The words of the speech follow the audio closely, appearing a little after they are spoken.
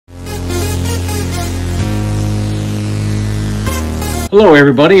Hello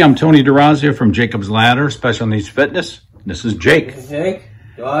everybody, I'm Tony DeRazio from Jacob's Ladder Special Needs Fitness. This is Jake. This is Jake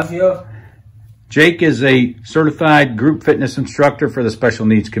DeRazio. Jake is a certified group fitness instructor for the special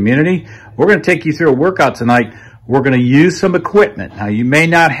needs community. We're going to take you through a workout tonight. We're going to use some equipment. Now you may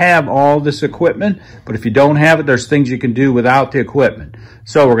not have all this equipment, but if you don't have it, there's things you can do without the equipment.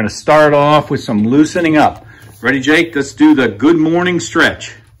 So we're going to start off with some loosening up. Ready, Jake? Let's do the good morning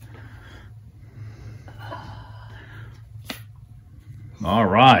stretch. All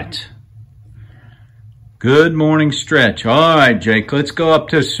right. Good morning stretch. All right, Jake, let's go up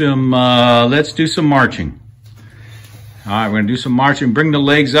to some, let's do some marching. All right, we're gonna do some marching. Bring the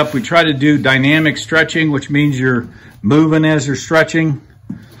legs up. We try to do dynamic stretching, which means you're moving as you're stretching,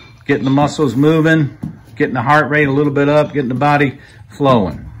 getting the muscles moving, getting the heart rate a little bit up, getting the body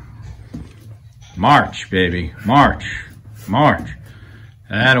flowing. March, baby, march, march.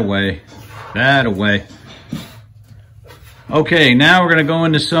 That away, that away. Okay, now we're going to go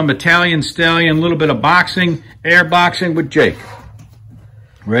into some Italian Stallion, a little bit of boxing, air boxing with Jake.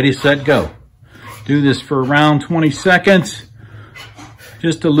 Ready, set, go. Do this for around 20 seconds,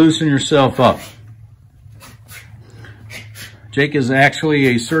 just to loosen yourself up. Jake is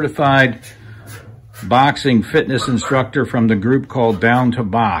actually a certified boxing fitness instructor from the group called Down to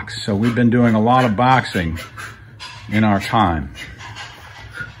Box. So we've been doing a lot of boxing in our time.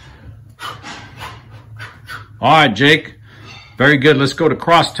 All right, Jake. Very good. Let's go to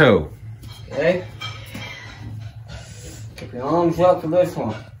cross toe. Okay. Keep your arms up for this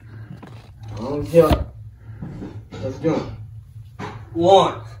one. Arms up. Let's do it.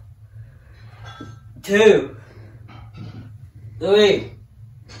 1, 2, 3,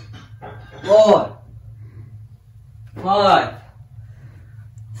 4, 5,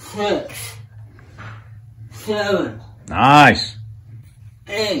 6, 7. Nice.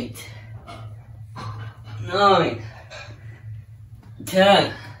 8, 9.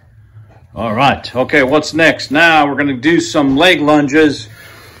 10. All right. Okay, what's next? Now we're going to do some leg lunges.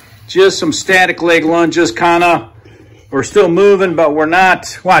 Just some static leg lunges, kind of. We're still moving, but we're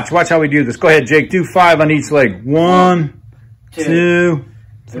not. Watch how we do this. Go ahead, Jake. Do 5 on each leg. 1, 2,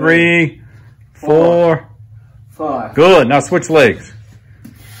 3, 4, 5. Good. Now switch legs.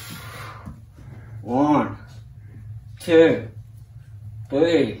 1, 2,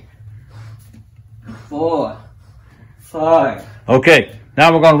 3, 4, 5. Okay,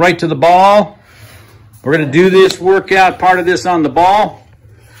 now we're going right to the ball. We're going to do this workout, part of this on the ball.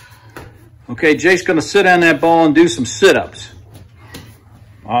 Okay, Jake's going to sit on that ball and do some sit-ups.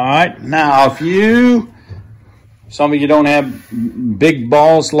 All right, now some of you don't have big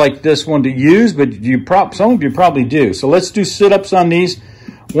balls like this one to use, but some of you probably do. So let's do sit-ups on these.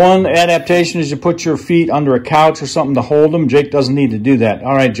 One adaptation is you put your feet under a couch or something to hold them. Jake doesn't need to do that.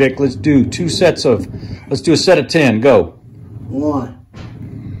 All right, Jake, let's do a set of 10. Go. 1,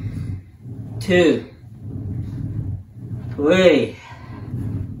 2, 3,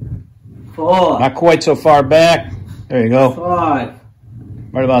 4. Not quite so far back. There you go. 5.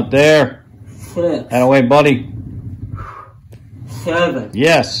 Right about there. 6. That away, buddy. 7.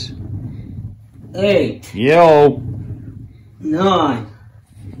 Yes. 8. Yo. 9.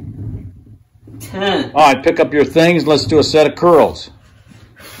 10. All right, pick up your things. Let's do a set of curls.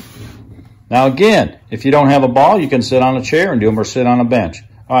 Now again, if you don't have a ball, you can sit on a chair and do them or sit on a bench.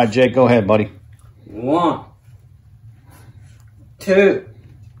 All right, Jake, go ahead, buddy. 1, 2,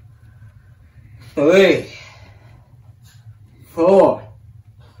 3, 4,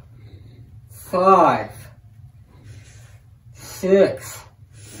 5, 6,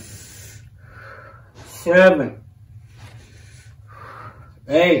 7,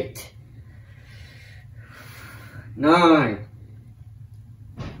 8, 9,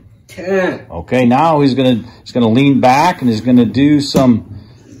 10. Okay, now he's gonna lean back and he's gonna do some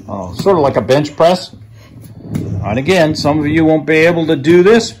sort of like a bench press. All right, again, some of you won't be able to do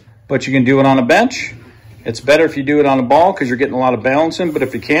this, but you can do it on a bench. It's better if you do it on a ball because you're getting a lot of balancing, but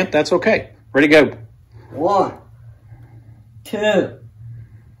if you can't, that's okay. Ready, go. 1, 2,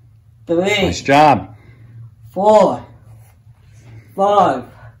 3. Nice job. 4, 5,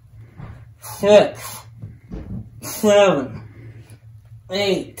 6, 7,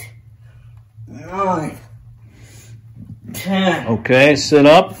 8, 9, 10. Okay, sit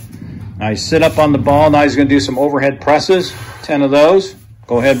up. Now you sit up on the ball. Now he's going to do some overhead presses. 10 of those.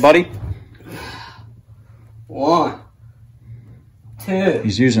 Go ahead, buddy. 1, 2.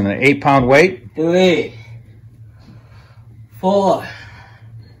 He's using an 8-pound weight. 3, 4,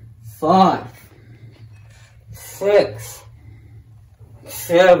 5, 6,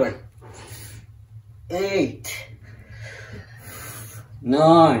 7, 8,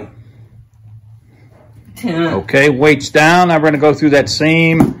 9, 10. Okay, weights down. Now we're going to go through that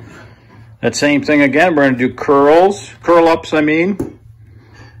same thing again. We're going to do curl ups, I mean,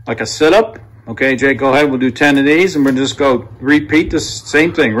 like a sit up. Okay, Jake, go ahead. We'll do 10 of these, and we'll just go repeat the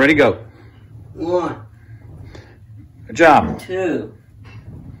same thing. Ready, go. 1. Good job. 2.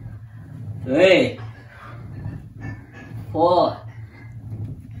 3. 4.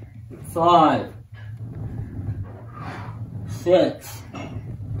 5. 6.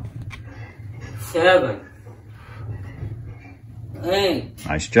 7. 8.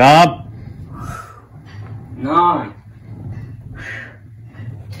 Nice job. 9.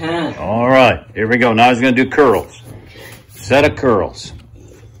 10. All right, here we go. Now he's going to do curls. Set of curls.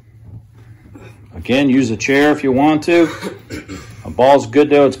 Again, use a chair if you want to. A ball's good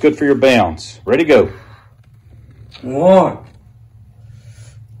though. It's good for your balance. Ready, go. 1.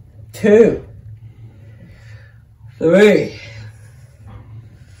 2. 3.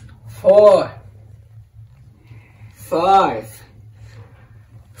 4. 5.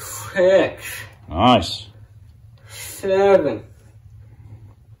 6. Nice. 7.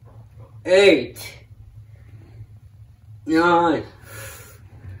 8. 9.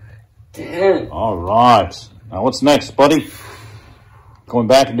 10. All right. Now what's next, buddy? Going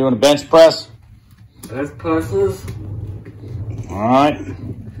back and doing a bench press? Bench presses. All right.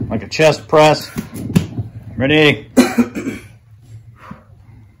 Like a chest press. Ready?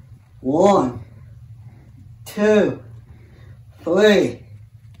 1, 2, 3,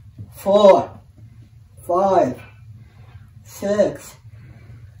 4, 5, 6,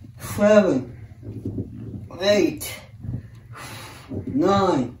 7, 8,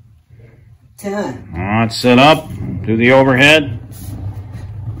 9, 10. All right, sit up. Do the overhead.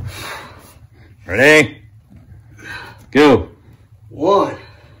 Ready? Go. 1,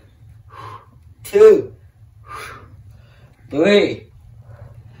 2, 3,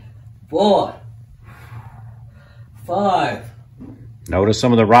 4, 5. Notice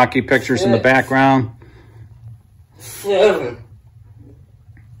some of the Rocky pictures in the background. 7,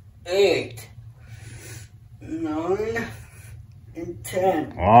 8, 9, and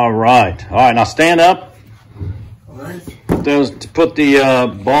 10. All right. All right, now stand up. What? Put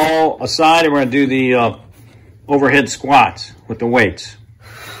the ball aside, and we're going to do the overhead squats with the weights.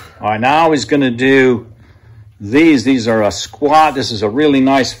 All right, now he's going to do these. These are a squat. This is a really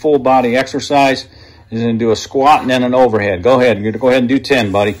nice full body exercise. He's going to do a squat and then an overhead. Go ahead. You're going to go ahead and do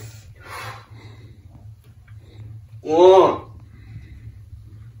 10, buddy. 1.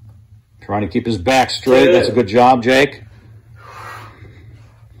 Trying to keep his back straight. 2. That's a good job, Jake.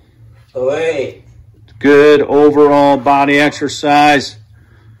 3. Good overall body exercise.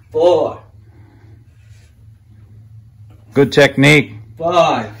 4. Good technique.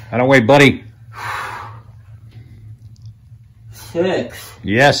 5. Out of the way, buddy. 6.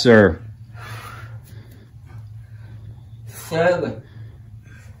 Yes, sir. 7.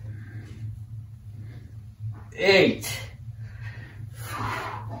 8.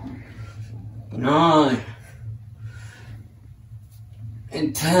 9.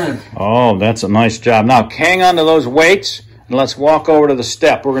 And 10. Oh, that's a nice job. Now, hang on to those weights, and let's walk over to the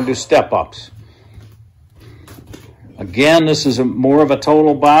step. We're going to do step-ups. Again, this is more of a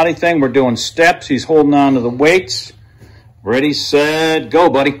total body thing. We're doing steps. He's holding on to the weights. Ready, set, go,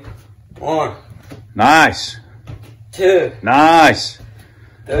 buddy. 1. Nice. 2. Nice.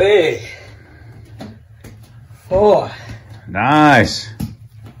 3. 4. Nice.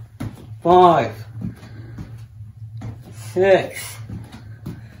 5. 6.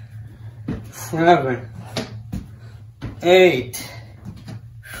 7. 8.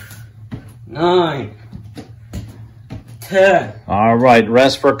 9. 10. All right,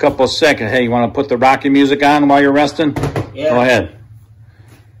 rest for a couple of seconds. Hey, you want to put the Rocky music on while you're resting? Yeah. Go ahead.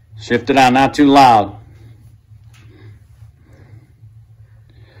 Shift it on, not too loud.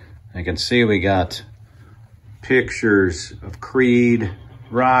 I can see we got pictures of Creed,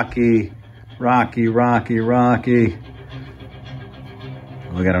 Rocky. We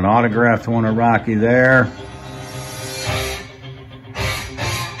got an autographed one of Rocky there.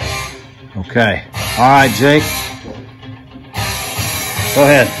 Okay. All right, Jake. Go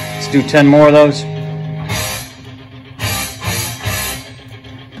ahead. Let's do 10 more of those.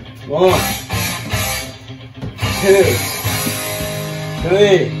 1, 2,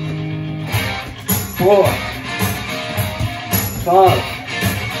 3, 4, 5,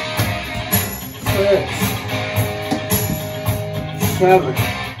 6, 7,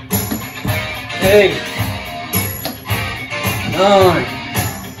 8, 9,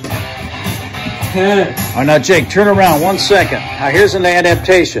 10. All right, now, Jake, turn around 1 second. Now, here's an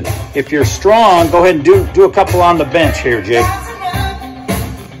adaptation. If you're strong, go ahead and do a couple on the bench here, Jake.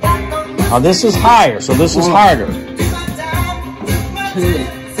 Now this is higher, so this is harder. 2.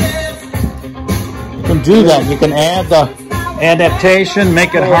 You can do that. You can add the adaptation,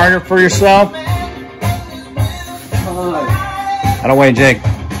 make it harder for yourself. 5. Out of the way, Jake.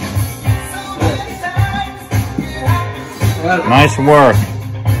 7. Nice work.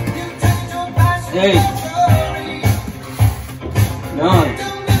 8. 9.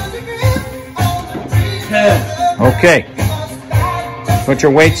 10. Okay. Put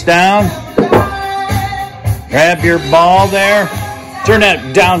your weights down. Grab your ball there. Turn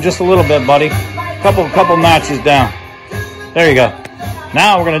that down just a little bit, buddy. Couple notches down. There you go.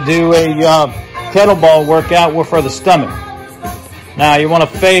 Now we're going to do a kettlebell workout for the stomach. Now you want to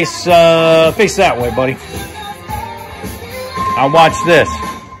face that way, buddy. Now watch this.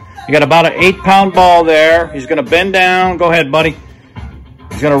 You got about an 8-pound ball there. He's going to bend down. Go ahead, buddy.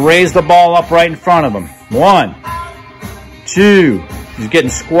 He's going to raise the ball up right in front of him. 1, 2. He's getting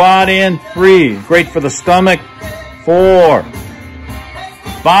squat in. 3. Great for the stomach. 4,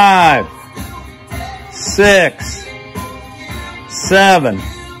 5, 6, 7,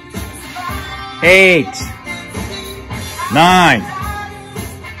 8, 9,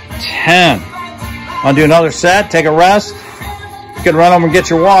 10. Want to do another set? Take a rest. You can run over and get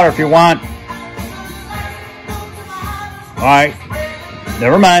your water if you want. All right.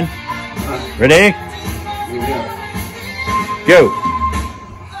 Never mind. Ready? Go.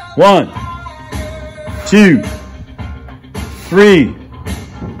 1, 2, 3,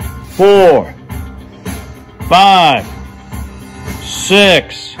 4, 5,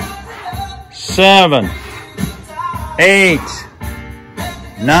 6, 7, 8,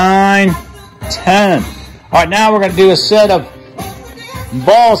 9, 10. All right, now we're going to do a set of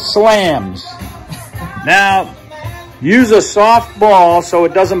ball slams. Now, use a soft ball so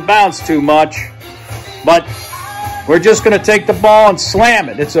it doesn't bounce too much, but we're just going to take the ball and slam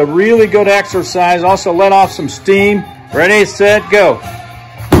it. It's a really good exercise. Also, let off some steam. Ready, set, go.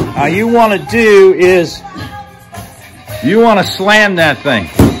 Now, you want to do is you want to slam that thing.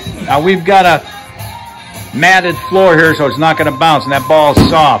 Now, we've got a matted floor here, so it's not going to bounce, and that ball is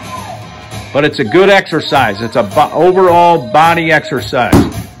soft. But it's a good exercise. It's a overall body exercise.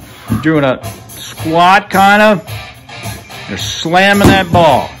 You're doing a squat, kind of. You're slamming that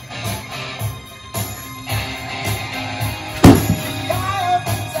ball.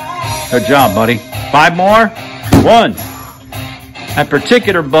 Good job, buddy. 5 more. 1. That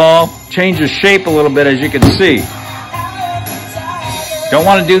particular ball changes shape a little bit, as you can see. Don't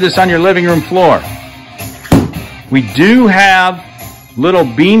want to do this on your living room floor. We do have little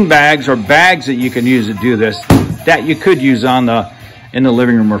bean bags or bags that you can use to do this that you could use in the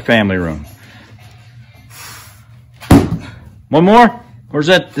living room or family room. 1 more? Or is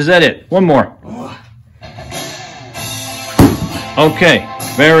that it? 1 more. Okay,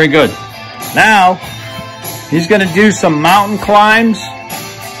 very good. Now, he's going to do some mountain climbs.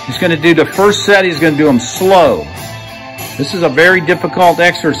 He's going to do the first set. He's going to do them slow. This is a very difficult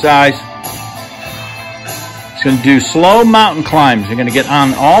exercise. He's going to do slow mountain climbs. You're going to get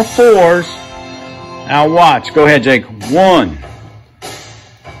on all 4s. Now watch. Go ahead, Jake. 1,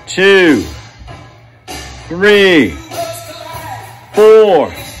 2, 3,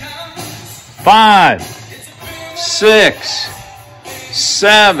 4, 5, 6,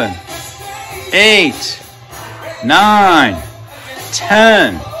 7, 8, 9,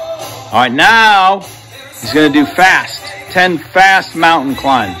 10. All right, now he's going to do fast. 10 fast mountain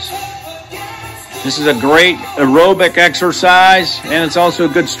climbs. This is a great aerobic exercise, and it's also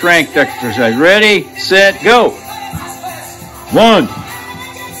a good strength exercise. Ready, set, go. 1,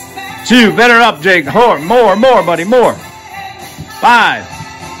 2, better up, Jake. More, buddy, more. 5,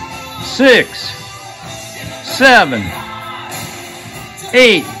 6, 7,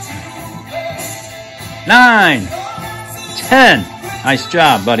 8, 9, 10. Nice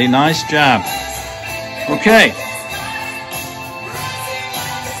job, buddy. Nice job. Okay.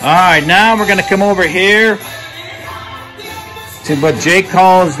 All right, now we're going to come over here to what Jake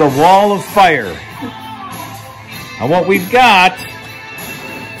calls the wall of fire. Now what we've got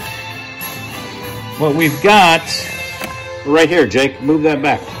right here, Jake, move that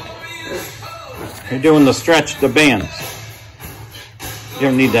back. You're doing the stretch, the bands. You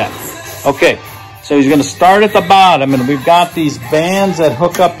don't need that. Okay, so he's going to start at the bottom, and we've got these bands that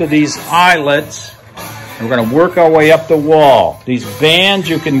hook up to these eyelets. And we're going to work our way up the wall. These bands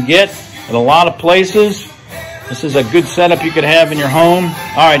you can get in a lot of places. This is a good setup you could have in your home.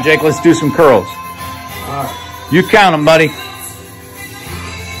 All right, Jake, let's do some curls. All right. You count them, buddy. 1,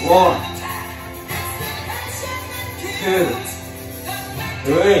 2,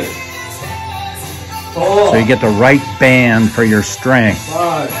 3, 4. So you get the right band for your strength.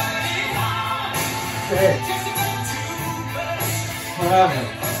 5, 6, 7,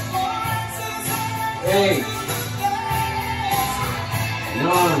 8,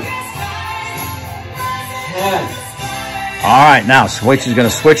 9, 10. All right, now Switch is going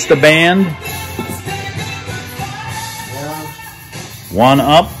to switch the band. Yeah. One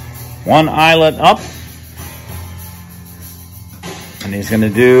up, one eyelet up. And he's going to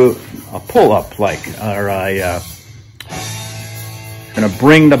do a pull-up like, or a, going to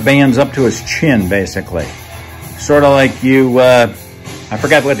bring the bands up to his chin, basically. Sort of like you, I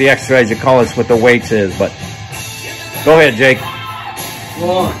forgot what the exercise you call this with the weights is, but go ahead, Jake.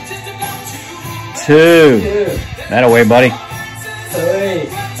 1, 2. 2, That away, buddy. 3,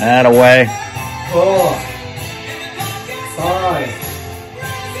 That away. 4, 5,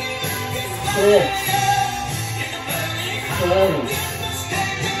 6, 7,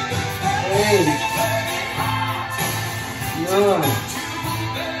 8, 9,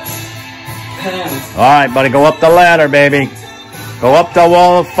 10. All right, buddy, go up the ladder, baby. Go up the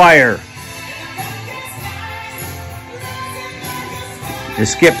wall of fire. You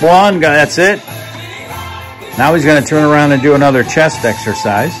skip one, that's it. Now he's going to turn around and do another chest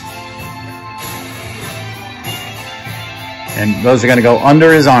exercise. And those are going to go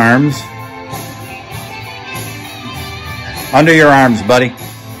under his arms. Under your arms, buddy.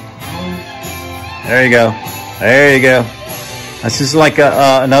 There you go. There you go. This is like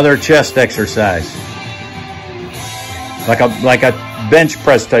another chest exercise. Like a bench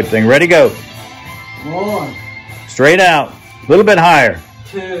press type thing. Ready, go. 1, Straight out. A little bit higher.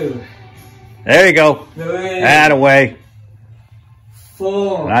 2, There you go. 3, That away.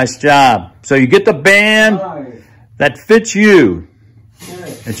 4, Nice job. So you get the band 5, that fits you,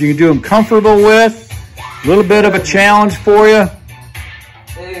 6, that you can do them comfortable with. A little bit of a challenge for you.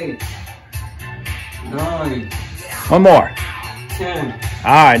 8, 9, One more. 10.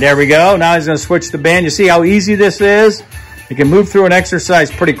 All right, there we go. Now he's going to switch the band. You see how easy this is? You can move through an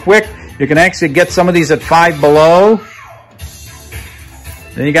exercise pretty quick. You can actually get some of these at 5 below.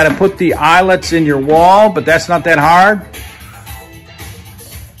 Then you got to put the eyelets in your wall, but that's not that hard.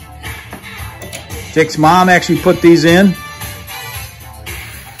 Jake's mom actually put these in.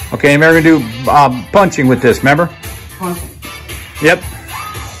 Okay, and we're going to do punching with this, remember? Punching. Yep.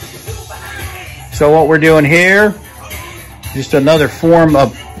 So what we're doing here, just another form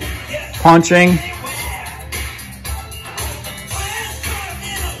of punching.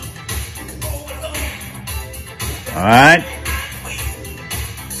 All right.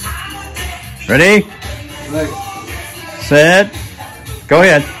 Ready? Right. Set. Go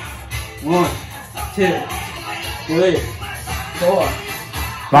ahead. 1, 2, 3, 4,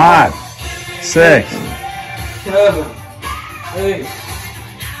 5, 6. 7, 8,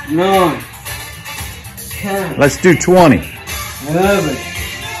 9, 10, Let's do 20. 11,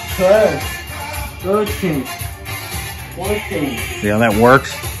 12, 13, 14, See how that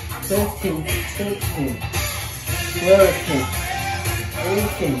works? 15, 16, 17,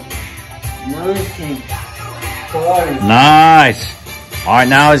 18, 19, 20. Nice. All right,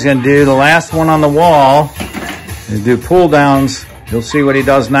 now he's going to do the last one on the wall. He'll do pull downs. You'll see what he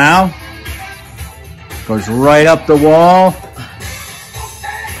does now. Goes right up the wall.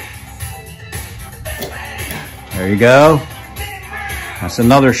 There you go. That's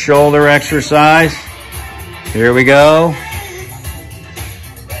another shoulder exercise. Here we go.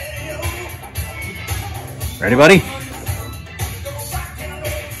 Ready, buddy?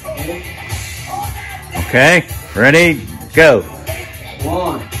 Okay, ready, go.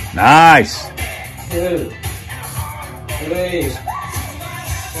 1, Nice. 2, 3,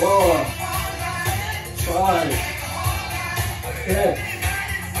 4, 5, 6,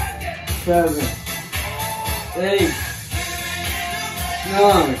 7, 8,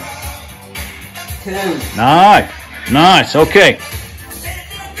 9, 10. Nice. Nice. Okay.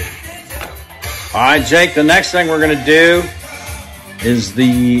 All right, Jake, the next thing we're going to do is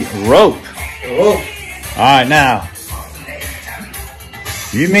the rope. Oh, All right, now,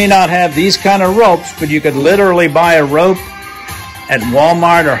 you may not have these kind of ropes, but you could literally buy a rope at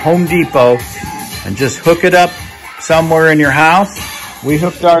Walmart or Home Depot and just hook it up somewhere in your house. We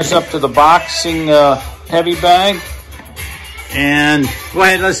hooked ours up to the boxing heavy bag. And go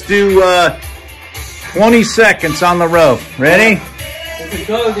ahead, let's do 20 seconds on the rope. Ready? if it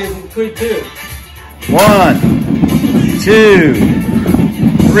goes, it's 3, 2. 1, 2,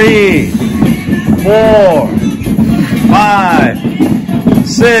 3, 4, 5,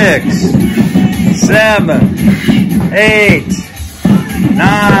 6, 7, 8,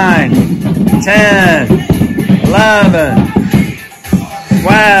 9, 10, 11,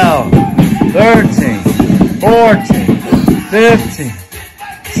 12, 13, 14, 15,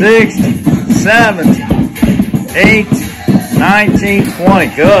 16, 17, 18, 19,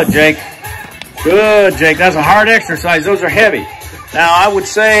 20. Good, Jake. Good, Jake. That's a hard exercise. Those are heavy. Now, I would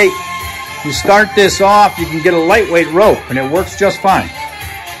say you start this off, you can get a lightweight rope, and it works just fine.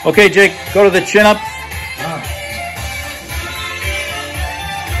 Okay, Jake, go to the chin-up.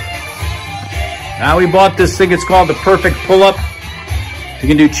 Now we bought this thing. It's called the Perfect Pull-Up. You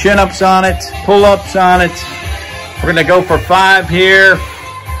can do chin-ups on it, pull-ups on it. We're going to go for 5 here.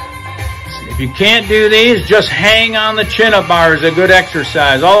 If you can't do these, just hang on the chin-up bar is a good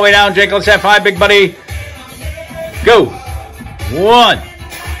exercise. All the way down, Jake. Let's have 5, big buddy. Go. 1.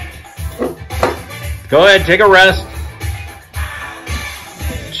 Go ahead, take a rest.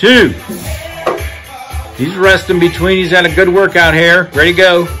 2. He's resting between. He's had a good workout here. Ready to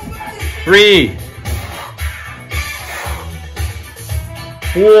go. 3.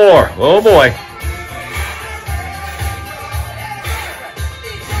 4. Oh boy.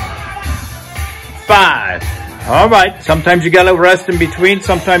 5. All right. Sometimes you got to rest in between.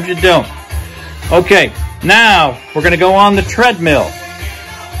 Sometimes you don't. Okay. Now we're going to go on the treadmill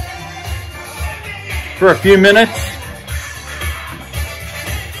for a few minutes.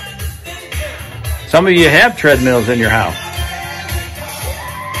 Some of you have treadmills in your house.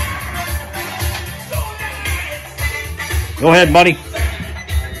 Go ahead, buddy.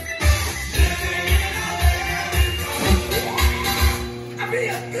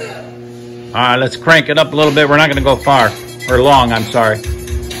 All right, let's crank it up a little bit. We're not going to go far, or long, I'm sorry.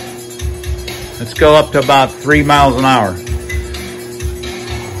 Let's go up to about 3 miles an hour.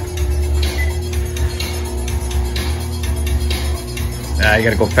 Nah, you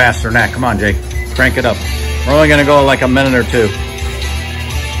got to go faster than that. Come on, Jake. Crank it up. We're only going to go like a minute or 2.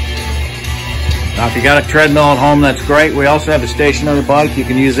 Now, if you got a treadmill at home, that's great. We also have a stationary bike. You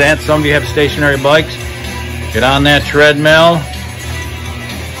can use that. Some of you have stationary bikes. Get on that treadmill.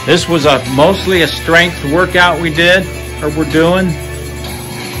 This was mostly a strength workout we did, or we're doing.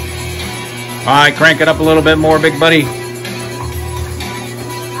 All right, crank it up a little bit more, big buddy.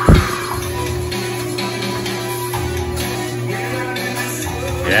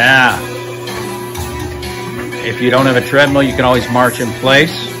 Yeah. If you don't have a treadmill, you can always march in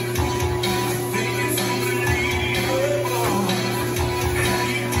place.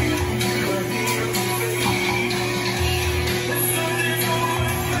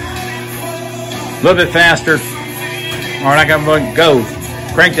 A little bit faster. All right, I got to go.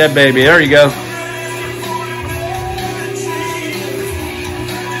 Crank that baby. There you go.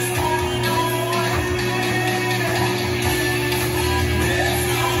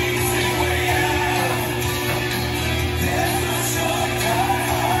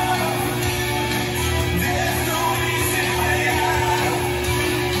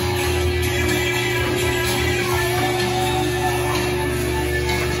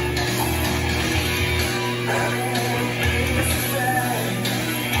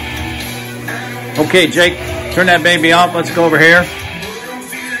 Okay, Jake, turn that baby off. Let's go over here.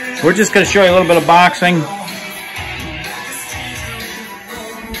 We're just going to show you a little bit of boxing.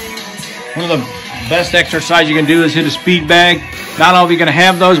 One of the best exercises you can do is hit a speed bag. Not all of you are going to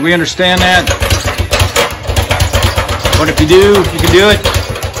have those. We understand that. But if you do, you can do it.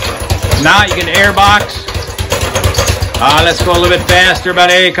 If not, you can air box. Let's go a little bit faster,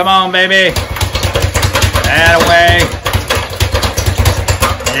 buddy. Come on, baby. That away.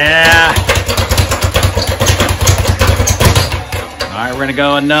 Yeah. All right, we're going to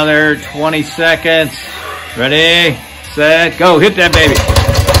go another 20 seconds. Ready, set, go. Hit that baby.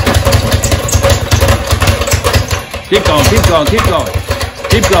 Keep going, keep going, keep going.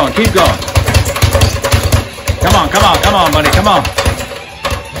 Keep going, keep going. Come on, come on, come on, buddy, come on.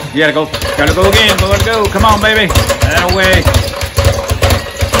 You gotta go again, go. Come on, baby. That away.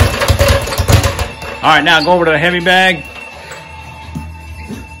 All right, now go over to the heavy bag.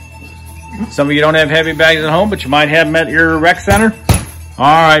 Some of you don't have heavy bags at home, but you might have them at your rec center. All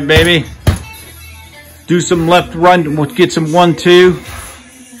right, baby. Do some left run. We'll get some 1, 2.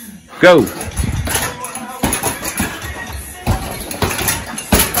 Go.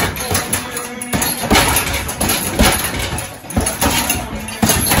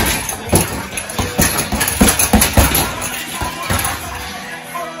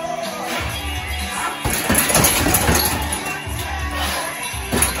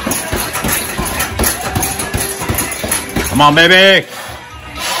 Come on, baby.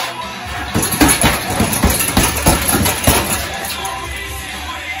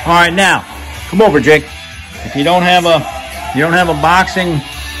 All right, now come over, Jake. If you don't have a boxing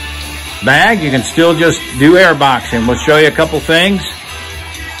bag, you can still just do air boxing. We'll show you a couple things.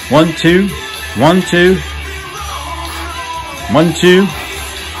 1, 2, 1, 2, 1, 2,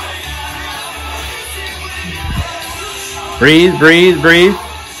 Breathe, breathe, breathe.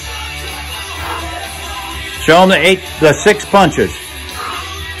 Show them the 6 punches.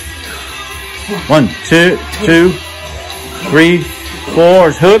 1, 2, 3,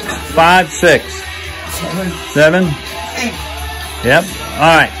 4 hooks, 5, 6, 7. Yep.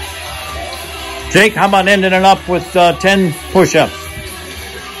 All right. Jake, how about ending it up with 10 push-ups?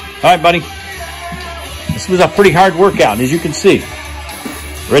 All right, buddy. This was a pretty hard workout, as you can see.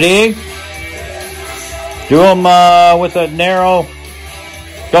 Ready? Do them with a narrow.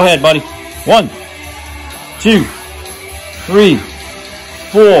 Go ahead, buddy. 1, 2, 3,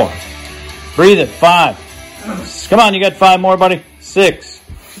 4. Breathe it. 5. Come on, you got 5 more, buddy. 6,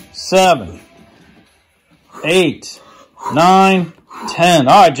 7, 8, 9, 10.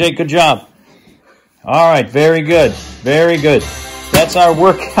 All right, Jake, good job. All right, very good. Very good. That's our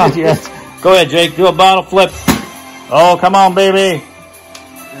workout. Yes. Go ahead, Jake. Do a bottle flip. Oh, come on, baby.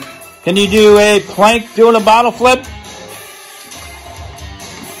 Can you do a plank doing a bottle flip?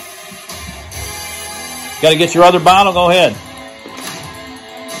 Got to get your other bottle? Go ahead.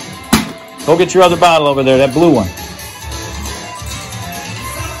 Go get your other bottle over there, that blue one.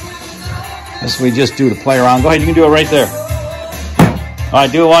 This we just do to play around. Go ahead, you can do it right there. All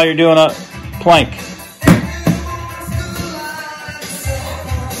right, do it while you're doing a plank.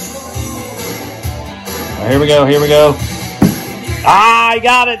 Here we go, here we go. Ah, I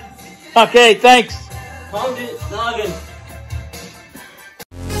got it. Okay, thanks. Found it, noggin.